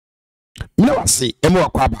No, see, Emo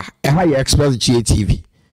Aquaba, a high express GTV.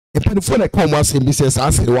 A penifone come once in business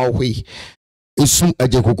as a one way. It's soon a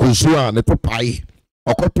Jacokusua, the Popai,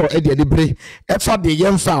 or Coto Eddie Libre, Efa de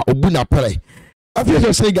Yemfa, or Buna Pele. Afia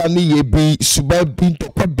just say Gani be Suba Binto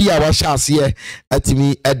Pabia Washas here at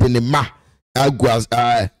me at the Ma Aguas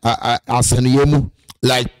Asaniemu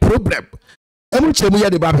like problem. Emu Chemuya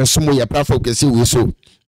de Baba Sumoya Plafo can see we so.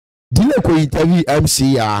 Dile ko interview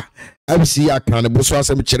MCA kan bo so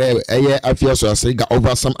asem kire Afia so say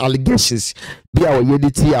over some allegations be our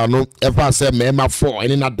unity ano ever say mema for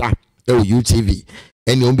any nada UTV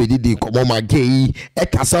any on be di komo ma gay e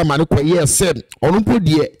kasa ma ne ko yes onu po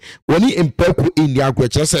de woni empeku indi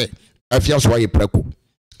agweche say Afia so ye preku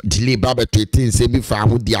dile baba 13 say bi fa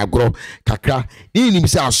ho di agro kakra ni nim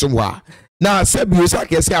say asomwa na sabi you say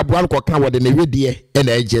kese aboa ko kan wode na wedie e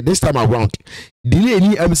na eje this time around dile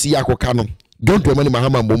ni MC akoka no don't do money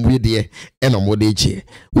Mahama bomwe de e na mo de eje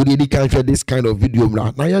we dey can share this kind of video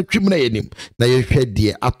na ya twim na yenim na ye hwe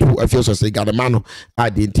de ato Afia so say gadema no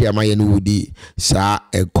ade ntia ma ye no wudi sa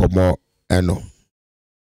enkomo eno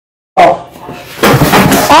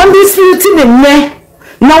on this beauty me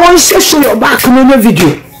na one show your back no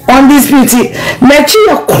video on this beauty na chi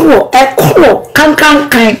e kro kan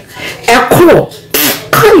ekro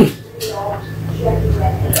kai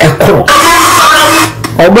ekro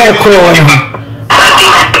obo ekro wona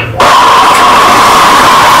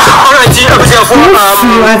alright you have to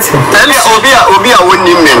tell me obi a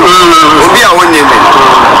woni men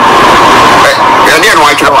ya dey no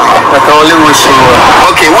akira ka only wish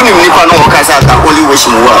okay woni nipa no okasa ka only wish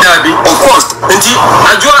mu of course nti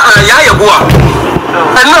ajo ya yeboa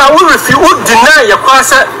and now we refuse, we deny your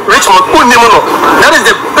class Richmond. That is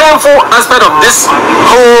the painful aspect of this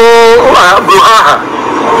whole brouhaha.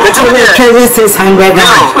 Treasury says $100.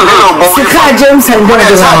 James and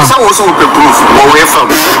some also will be proof where we're from.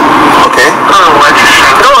 Okay?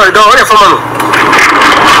 Don't worry from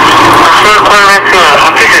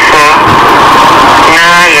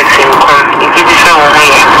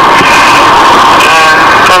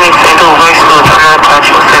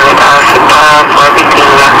for everything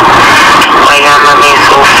Mahama made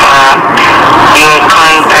so far. You're a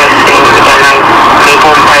kind person and I make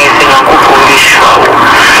one person and go for this show.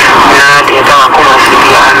 Now they don't come and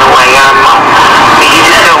see I know I am. You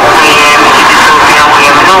just say we am,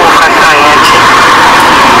 no Kasayati.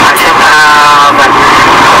 I said, but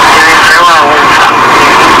there is no one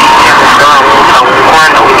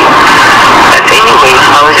but anyway,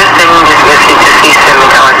 I was just sending this message to see some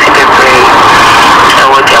of our secret prayer. We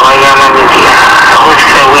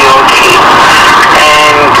okay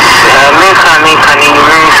and make an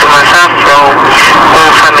immense myself from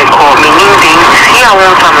one family call meaning see I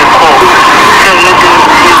want family call so you I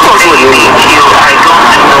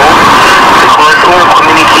don't know because one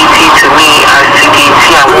communicated to me as to the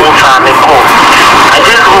see I want family call I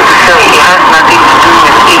just hope so it has nothing to do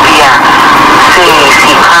with Afia saying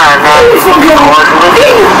she can't because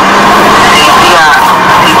nothing Afia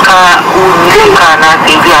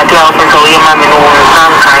they are also your mommy no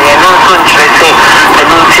one can no so interesting and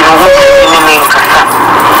no to know kasa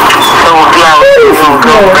so we are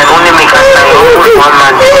but only make us one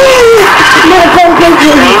man anyway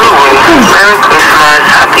Merry Christmas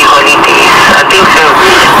Happy Holidays I think so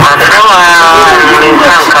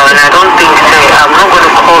and I don't think so I'm not going to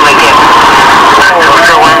call again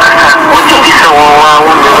so when kasa what did you say I'm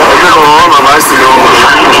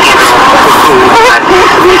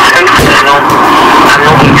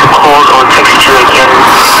not going to call or text you again.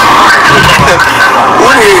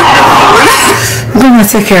 I'm gonna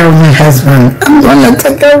take care of my husband.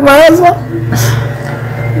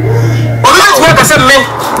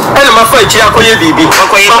 And my friend, baby.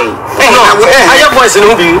 I have voice in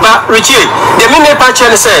Ubi, but Richie, the minute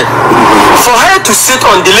Pachan said, for her to sit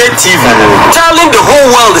on delayed TV, telling the whole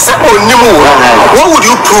world, say, oh, Nimu, what would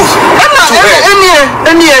you prove to her?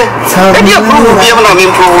 Any approval, we have not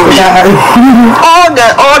improved. All the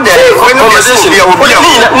conversation,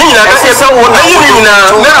 Nina,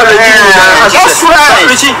 that's right.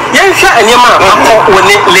 Richie,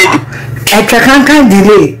 lady. Can't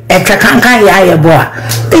delay, they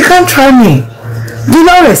can't try me.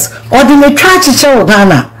 Dolores, or the church of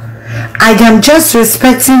Ghana. I am just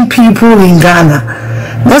respecting people in Ghana.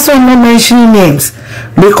 That's why I'm not mentioning names.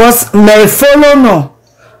 Because my follow no.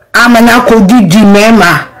 I'm an Akodidi member.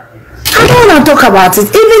 I don't want to talk about it.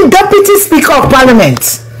 Even Deputy Speaker of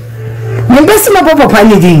Parliament. Deputy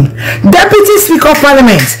Speaker of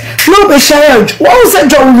Parliament. No, be shy. What was that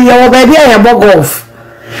job with your baby? I am off.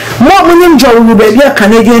 What winning job with baby?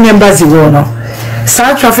 Canadian embassy.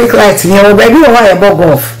 South traffic lights. Your baby, why I bug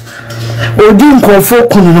off. Odin Kofo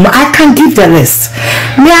Kunum. I can't give the list.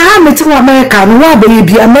 Me, I have to America, no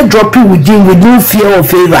baby, I'm not dropping with you with no fear or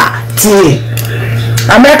favor.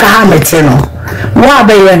 America Hametino.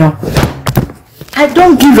 I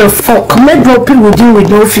don't give a fuck. I'm not dropping with you with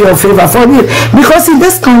no fear or favor for me. Because in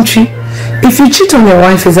this country, if you cheat on your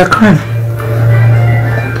wife, it's a crime.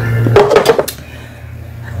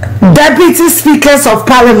 Deputy speakers of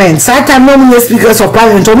parliament, certain nominal speakers of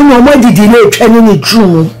parliament, only delay training it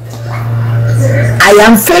true. I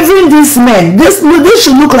am favoring these men. This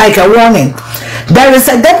should look like a warning. There is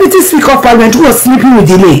a deputy speaker of parliament who was sleeping with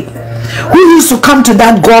delay, who used to come to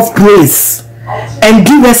that golf place and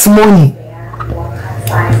give us money.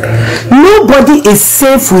 Nobody is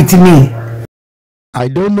safe with me. I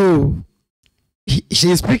don't know.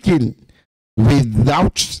 She is speaking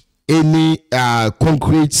without any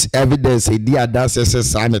concrete evidence.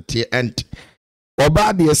 Sanity and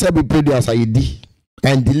Oba the Sabi produce ID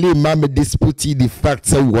and delay mama dispute the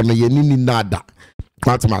facts of one yenini nada.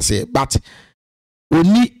 What must say, but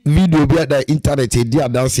only video be at the internet dear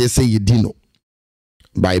dance say you dino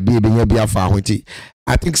by baby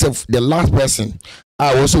I think so the last person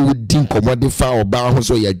I also would think commodify or bound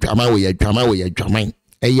so your drama with your drama with your drama.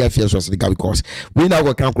 Afia was because we now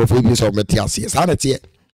go count for years of Matthias. Sanity.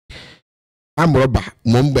 I'm rubber,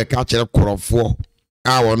 Mumbe catcher crop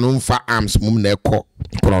our known for arms, Mum Neko,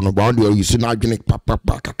 Chrono bound where you soon organic papa,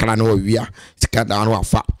 Cacano, via Scadano,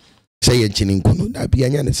 fat, say a chinning kunu, that be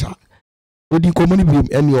an answer. Would you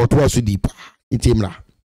communicate any or twice deeper? It's Imra.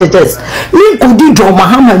 It is. Linkudito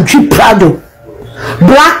Mahama and Cheap Prado,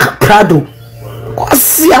 Black Prado,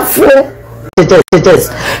 what's your for? It is.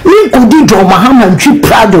 Linkudito Mahama and Cheap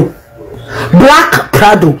Prado, Black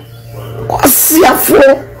Prado, what's your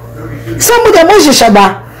for? Some of the Moshe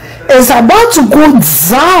Shaba is about to go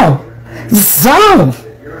down.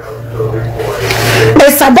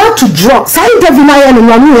 It's about to drop. Say Devinaya and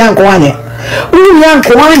Yankwane.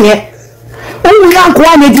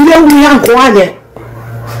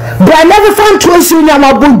 But I never found twice in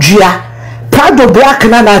Yamabuja. Prado Black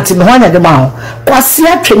Nana in one of the mouth.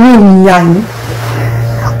 Quasia Trenin Yang.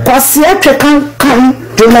 Quasia Trekan.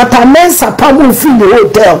 Jonathan Mensa Pamu from the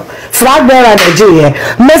hotel. Flag bearer Nigeria.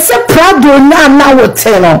 Mese Prado Nana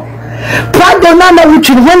hotel. Prado Nana which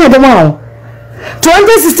in one of the mouth.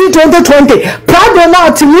 2016-2020. Prado now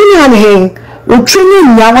to million him. We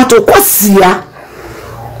training Yawa to Quasia.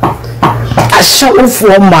 I show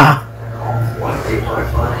for ma.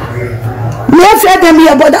 Me afraid them me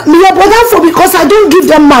about for because I don't give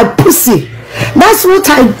them my pussy. That's what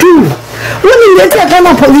I do. When you get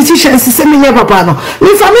a politicians, say me never pano.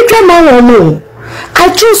 If I make a man or no, I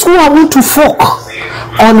choose who I want to fuck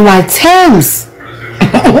on my terms.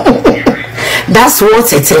 That's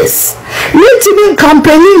what it is. Need to be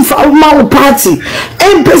campaigning for my party.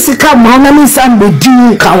 And basically, my son be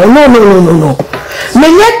doing no.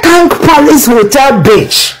 Me Tank Palace Hotel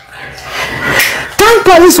bitch. Tank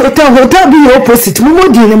Palace Hotel be opposite.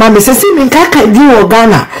 Mumodi mama say me kaka di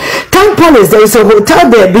Ghana. Tank Palace there is a hotel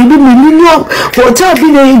there, baby Millennium Hotel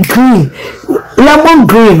be green, lemon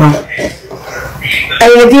green.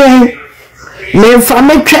 Me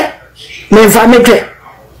family.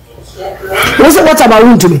 What's what about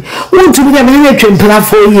want to me? Want to me them really train plan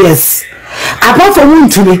 4 years. Apart from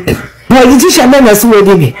want to me, politician men as well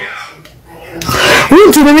me.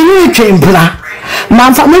 Want to me really train plan.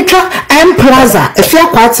 Manfametra M Plaza, if you're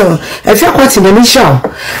quite in the mission.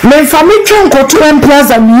 Manfametra and go to M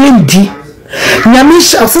Plaza, Yendi.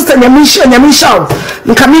 Yamisha, sister Yamisha,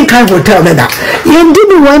 coming kind hotel. Yendi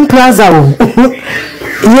me one plaza.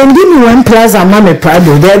 Yendi me one plaza, Mamma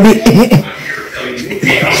Prado. There be.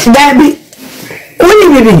 When you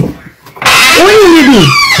be.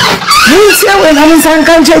 You say when I'm in some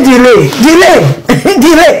country delay.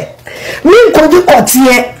 Me could you cut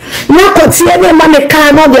here. No continue any money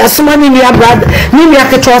can not be as money in your blood. Maybe I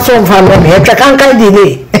can trust on family. I can't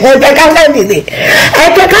delay.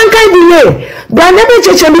 But I never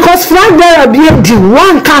change because flag bearer be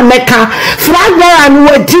one can make a flag bearer and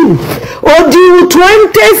what do? Or do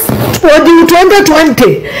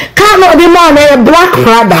 2020? Cannot demand a black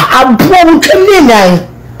brother. I'm broke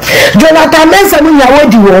Jonathan Mensa Munya what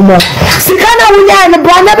do you want? Sikana Munya and the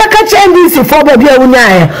brother never catch this before baby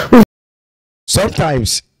Munya.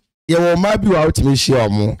 Sometimes you will maybe out to me share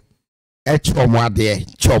more.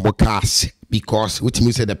 Because which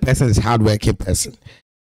means that the person is hardworking person.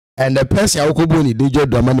 And the person who could only do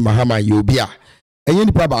Mahama Yobia. And you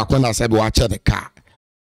probably said watch the car.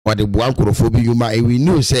 Or the Buankophobia you might we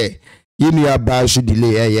knew say you knew about should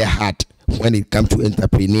delay a heart when it comes to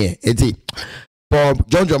entrepreneur. Bob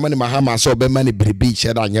John Dramani Mahama so be many baby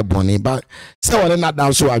shed on your bonny, but so when not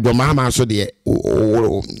down so I go Mahama so the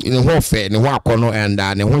in warfare in one corner and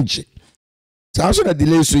one chick. So also the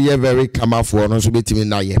delay so ye very come out for no so be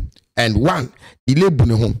na ye. And one delay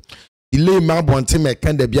buni home. Delay ma bonte me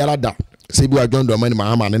can de biara da. Say we John Dramani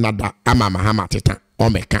Mahama and nada ama Mahama teta or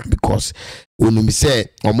me can because when we say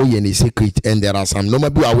omo ye ni secret and there are some no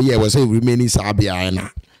matter away was say remaining sabia na.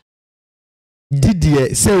 Did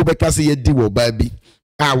say Obeka say ye diwo baby.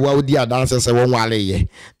 Ah, well, dear dancer say one wale ye.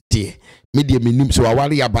 Dear, media minim so a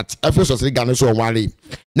wale but I feel so say Ghana so wale.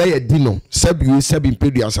 Na ye dino, seb you seb in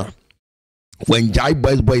pediasa. When Jai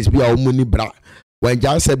boys be our money bra. When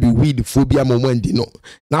Jai said be weed phobia moment dino.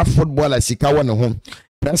 Now football as Sikawa no home.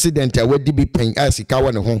 President I would be paying as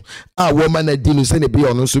Sikawa no home. Ah, woman a dino send a be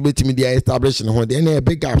on so be media establishing home. Then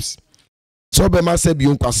big gaps. So be ma seb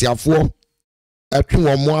you kwasia for.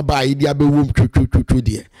 One more by idea be room true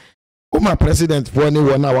dear. Oh, my president for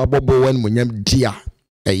anyone our bobo when munyam dear.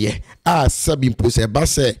 Eh, ah, Sabin Pose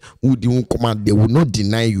Basse would you command, they will not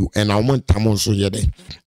deny you, and I want Tamon so yede.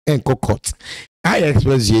 And cocotte. I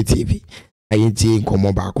express TV. I ain't in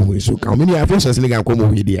come back home. So come many of us as nigga come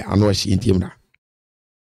over here. I know she ain't him now.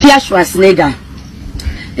 Schwar.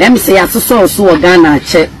 Let me say, I saw Ghana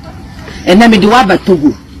check. And then me do waba Togo.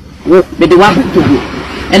 Me do waba Togo.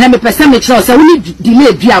 And then me person me try say we need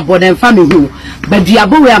delay Diabo dem family but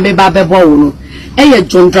Diabo we am be babebo no eh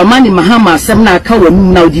John Dramani Mahama asem na aka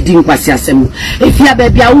wam na odidi nkwasi asem efia ba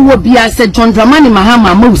bia wo bia say John Dramani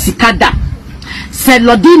Mahama ma usikada say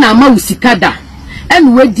Lodina ma usikada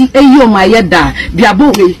en we di eyo ma yeda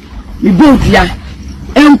Diabo we mi bodua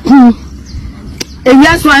enku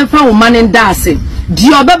ewia so anfa wo man ndase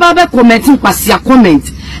di obeba be comment nkwasi comment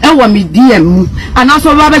ewa mi DM and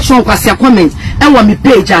also baba chon kwase comment ewa mi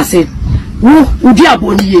page ase wo udi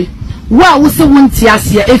aboniye wo se wonti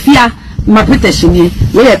ase efia ma protection ye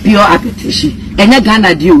we pure application enye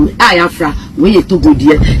Ghana dio ayafra we ye Togo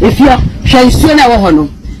die efia hwe nsuo na wo ho no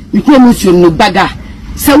mi ko mu nsuo no baga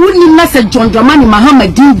se woni na se John Dramani Mahama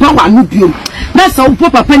din ba wa no bio na se wo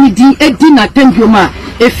papa ni din edi na tambio ma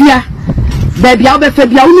efia baby a obefa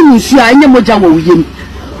bia woni nsuo a enye moja wo yem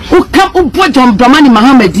Ukam upo John Dramani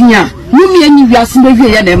Mahama dinya numi enyi wiase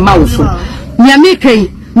bewie ye na ma wo so nyame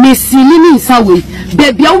kai mesili ni sawe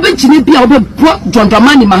baby a wobegine bia wobebo John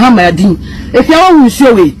Dramani Mahama din efia wo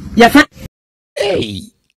nsuo we ye fa hey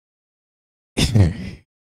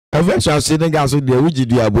Afia say nigga so dey wuji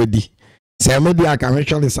du abodi say me dey aka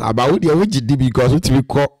actually say about we dey wuji di because we be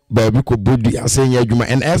call baby ko bodu asen ya adwuma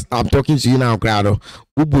and as I'm talking to you now crowd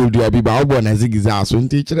wo bodu abi ba wo bo na zigiza so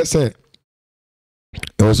nti kire say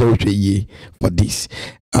also for this.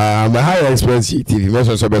 My higher expense TV, make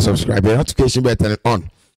sure you subscribe, notification button on,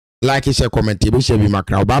 like, share, comment, share, be my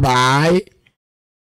crowd. Bye bye.